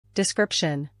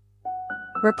Description: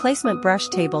 replacement brush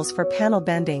tables for panel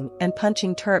bending and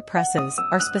punching turret presses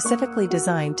are specifically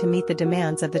designed to meet the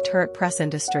demands of the turret press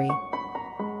industry.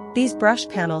 These brush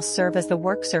panels serve as the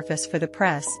work surface for the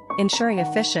press, ensuring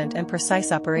efficient and precise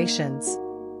operations.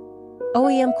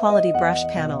 OEM-quality brush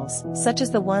panels, such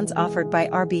as the ones offered by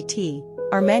RBT,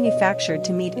 are manufactured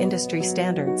to meet industry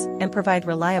standards and provide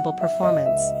reliable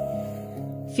performance.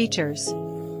 Features: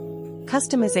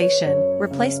 customization: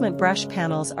 replacement brush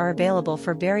panels are available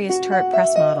for various turret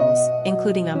press models,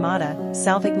 including Amada,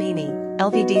 Salvagnini,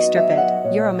 LVD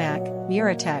Strippit, Euromac,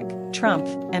 Muratec,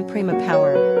 Trumpf, and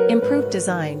Prima-Power. Improved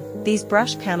design: these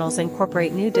brush panels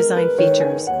incorporate new design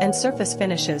features and surface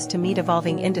finishes to meet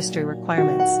evolving industry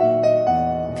requirements.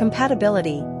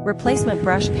 Compatibility: replacement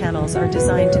brush panels are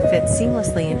designed to fit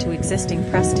seamlessly into existing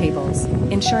press tables,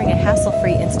 ensuring a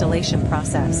hassle-free installation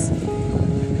process.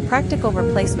 Practical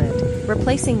replacement: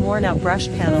 replacing worn-out brush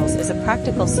panels is a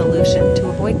practical solution to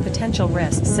avoid potential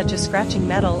risks such as scratching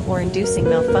metal or inducing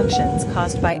malfunctions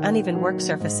caused by uneven work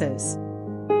surfaces.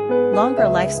 Longer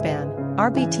lifespan: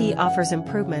 RBT offers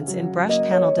improvements in brush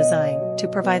panel design to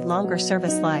provide longer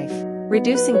service life,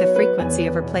 reducing the frequency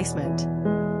of replacement.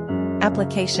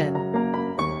 Application: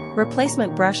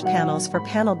 replacement brush panels for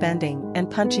panel bending and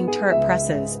punching turret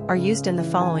presses are used in the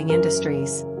following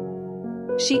industries: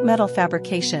 sheet metal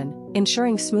fabrication,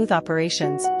 ensuring smooth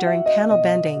operations during panel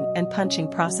bending and punching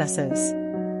processes.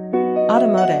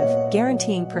 Automotive,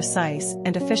 guaranteeing precise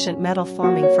and efficient metal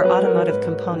forming for automotive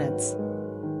components.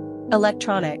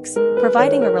 Electronics,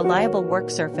 providing a reliable work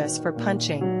surface for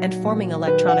punching and forming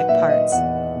electronic parts.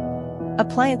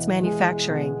 Appliance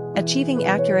manufacturing, achieving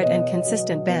accurate and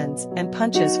consistent bends and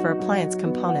punches for appliance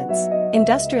components.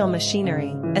 Industrial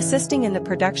machinery, assisting in the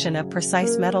production of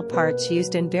precise metal parts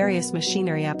used in various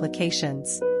machinery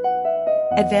applications.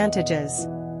 Advantages: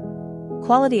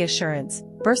 quality assurance: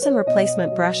 Burson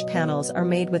replacement brush panels are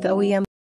made with OEM